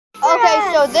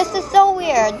so this is so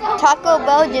weird. Taco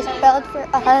Bell just spelled for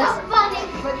us.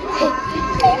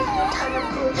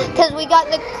 Because we got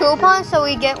the coupon, so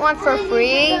we get one for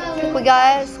free. We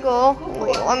got it at school.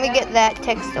 Wait, let me get that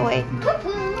text away.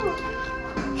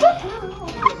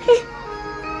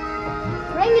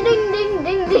 Ring ding ding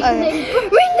ding ding ding.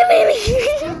 Ring the baby.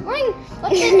 Ring.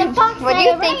 What did the fox say? What do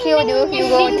you think he'll do if you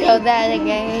won't tell that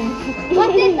again?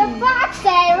 What did the fox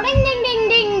say? Ring ding ding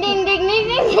ding ding ding ding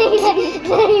ding ding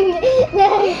ding.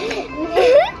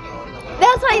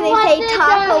 That's why they say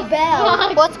Taco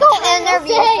Bell. Let's go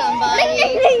interview somebody. Ring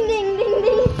ding ding ding ding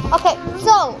ding. Okay,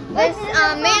 so this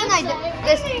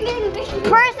this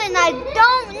person I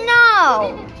don't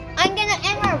know. I'm gonna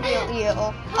interview you.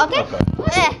 Okay? What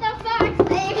did the fox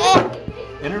say?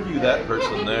 Interview that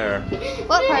person there.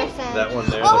 What person? That one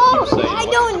there. Oh, that keeps saying I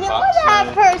what don't the know fox that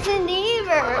said. person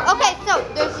either. Okay, so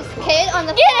there's this kid on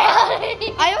the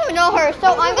floor. I don't know her,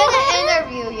 so I'm gonna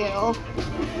interview you.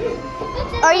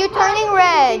 Are you turning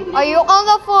red? Are you on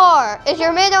the floor? Is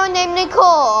your middle name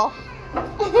Nicole?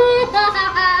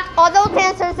 All those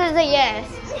answers is a yes.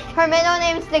 Her middle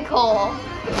name's Nicole.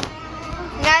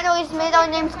 Natalie's middle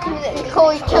name's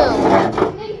Nicole too.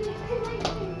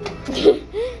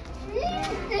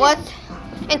 Let's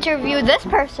interview this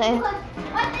person.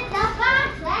 What did the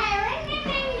fox say? Ring ding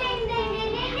ding ding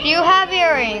ding ding. Do you have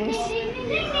earrings?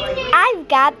 I've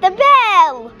got the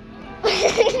bell.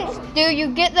 Do you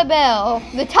get the bell?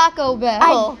 The Taco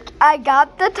Bell. I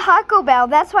got the Taco Bell.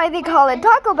 That's why they call it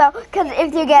Taco Bell. Because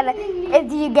if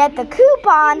you get the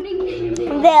coupon,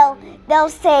 they'll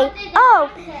say, oh,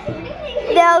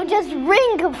 they'll just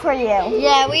ring for you.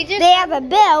 Yeah, They have a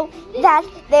bell that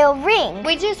they'll ring.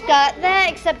 we just got that,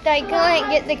 except I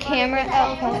couldn't get the camera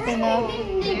out fast enough.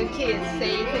 You kids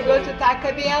say if you go to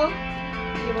Taco Bell,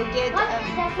 you will get a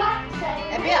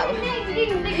bell.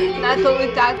 Not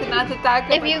only taco, not a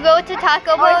taco. If you go to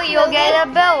Taco Bell, you'll get a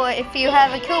bell if you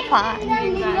have a coupon.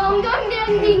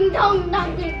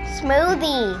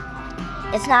 Smoothie.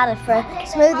 It's not a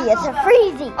smoothie, it's a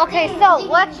freezy. Okay, so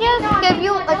let's just give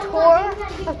you a tour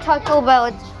of Taco Bell.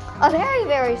 It's a very,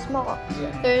 very small.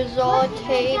 There's all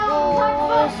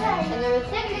tables, and there's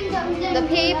the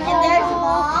people, And there's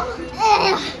mom.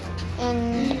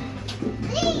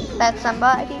 and that's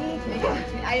somebody.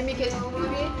 I make a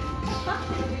smoothie.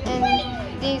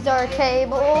 And these are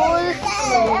tables,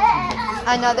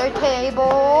 another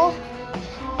table,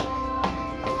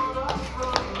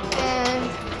 and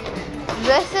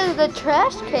this is the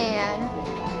trash can.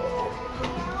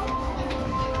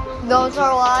 Those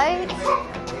are lights.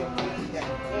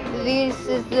 This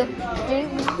is the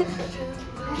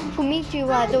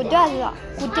Konnichiwa, dodala,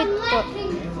 kutito.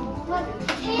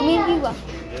 Konnichiwa.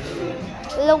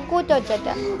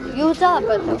 Lokutoda,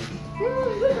 yuzabato.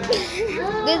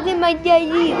 This is my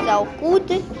daily so good.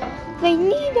 They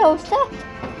need us.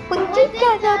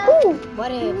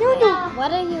 What are you?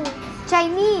 What are you?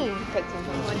 Chinese.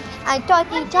 I'm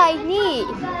talking Chinese.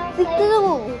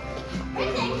 Hello.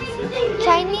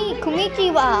 Chinese.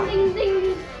 Konnichiwa.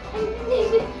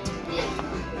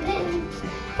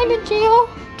 I'm a Gio.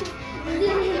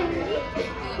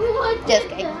 Just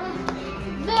kidding.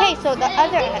 Okay, so the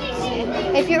other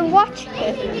exit. If you're watching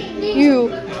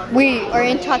it, we are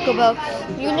in Taco Bell.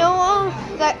 You know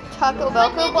that Taco Bell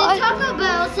coupon? Taco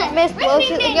Bell said. Miss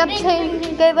Wilson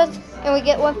gave us, and we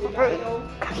get one for free.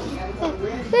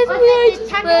 That's What my did the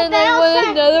Taco friend. I Bell want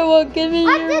say? another one. Give me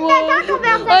What your did one. the Taco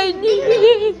Bell say? I need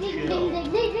it.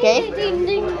 Okay.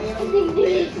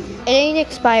 It ain't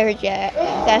expired yet.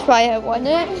 That's why I want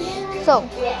it. So,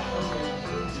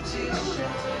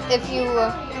 if you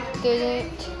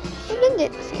didn't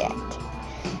yet,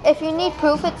 if you need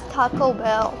proof, it's Taco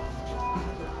Bell.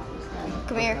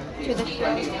 Come here to the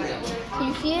show. Can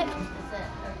you see it?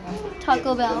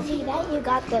 Taco Bell. Say that you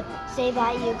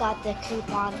got the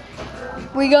coupon.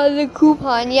 We got the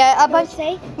coupon. Yeah, a bunch.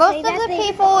 Say Most of that the they-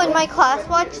 people in my class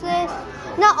watch this.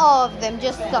 Not all of them,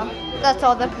 just some. That's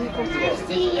all the people.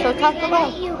 So Taco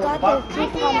Bell. You got the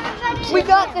coupon. We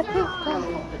got the coupon.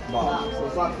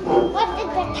 What did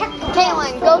the Taco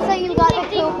Kaylin, go say you got the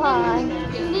coupon.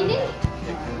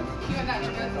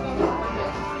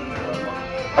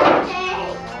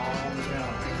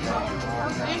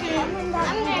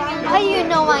 How do you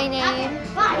know my name?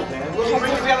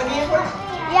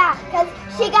 Yeah, because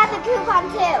she got the coupon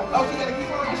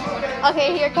too.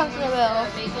 Okay, here comes the bill.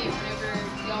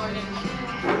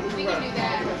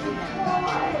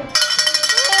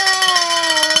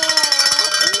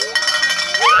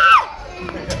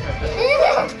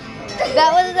 That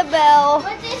was the bell.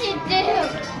 What did he do?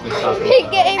 He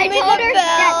gave me the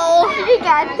bell. She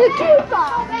got the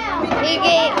coupon. He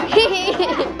gave.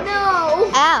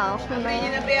 No. Ow. How?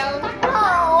 Ringing a bell.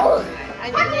 Oh.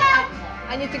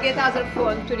 I need to get out the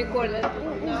phone to record it.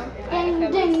 No?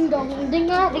 Ding ding dong, ding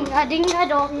a ding a ding a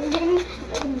dong ding.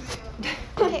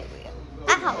 Okay.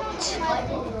 Ouch.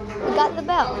 We got the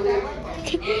bell.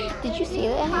 Did you see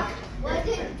that?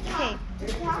 Okay.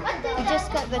 We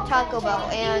just got the Taco Bell,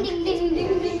 and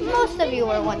most of you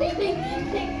were wondering.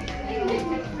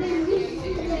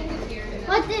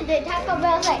 What did the Taco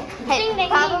Bell say? Hey,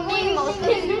 probably most of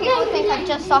you people think I'm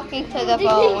just talking to the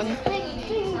phone.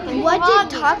 What did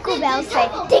Taco Bell say?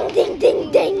 Ding ding ding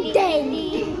ding ding.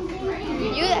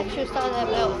 You actually saw that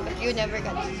bell, but you never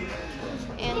got to see it.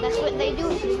 And that's what they do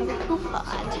if you have a coupon.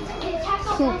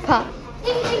 Coupon.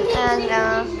 And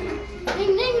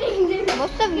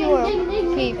most of you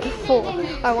people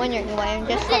are wondering why I'm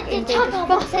just talking to this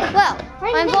phone. Well,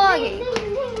 I'm vlogging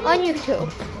on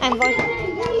YouTube. I'm going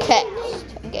to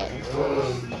text again.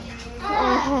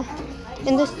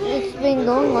 And it's been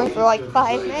going on for like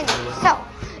 5 minutes. So,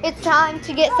 it's time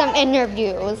to get some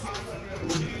interviews.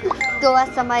 Go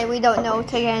ask somebody we don't know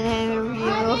to get an interview.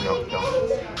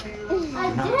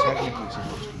 You're not technically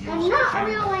supposed to use the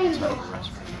camera inside of a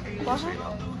restaurant. What? Not a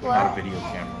What? video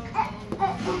camera.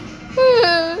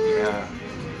 Yeah.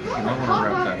 You know when we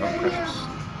wrap that up,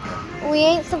 Precious? We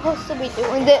ain't supposed to be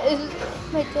doing this.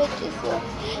 My dad just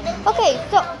left. Okay,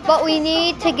 so, but we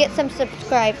need to get some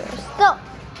subscribers. So,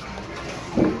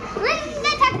 Ring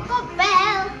the Taco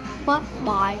Bell. what?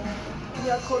 Why?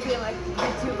 You're copying like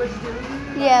YouTubers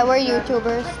do. Yeah, we're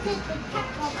YouTubers.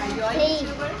 Are you a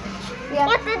YouTuber? Yeah.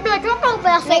 What did the Taco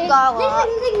Bell say? Nick Garlock.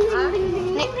 Ding ding ding ding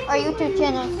ding. Nick, our YouTube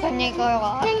channel is for Nick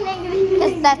Garlock. Ding ding ding ding.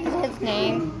 Because that's his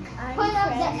name. Put up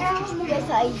the arrow with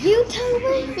a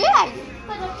YouTuber. Yeah.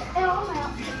 Put up the arrow now.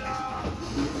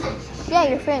 Yeah,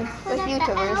 you're friends Put with up the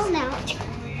arrow YouTubers. now.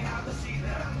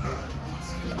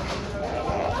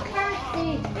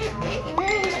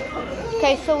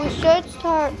 Okay, so we should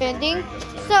start ending.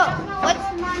 So, let's.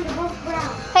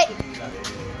 Hey,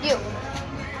 you.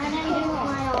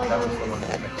 That was the one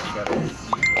that makes it better.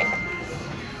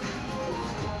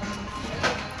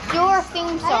 Your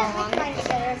theme song.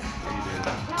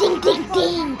 Ding ding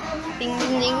ding. Ding,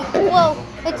 ding, ding. Whoa,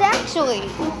 it's actually,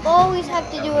 you always have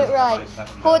to do it right.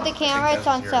 Hold the camera, it's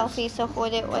on selfie, so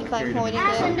hold it like I'm holding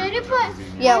Ashton, it. did you put?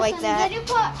 Yeah, like Ashton, that. Did you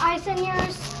put ice in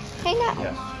yours? Hey, no. Yes,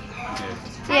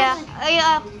 you did. Yeah,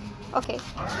 yeah. Okay.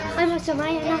 I must have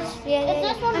mine enough. Yeah, Is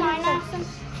this one mine, Ashton?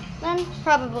 Then,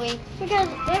 Probably. because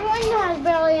everyone has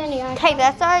barely any ice. Okay,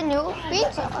 that's our new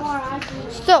pizza. More ice.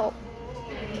 So,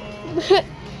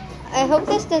 I hope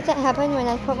this doesn't happen when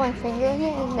I put my finger in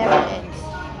it. It never ends.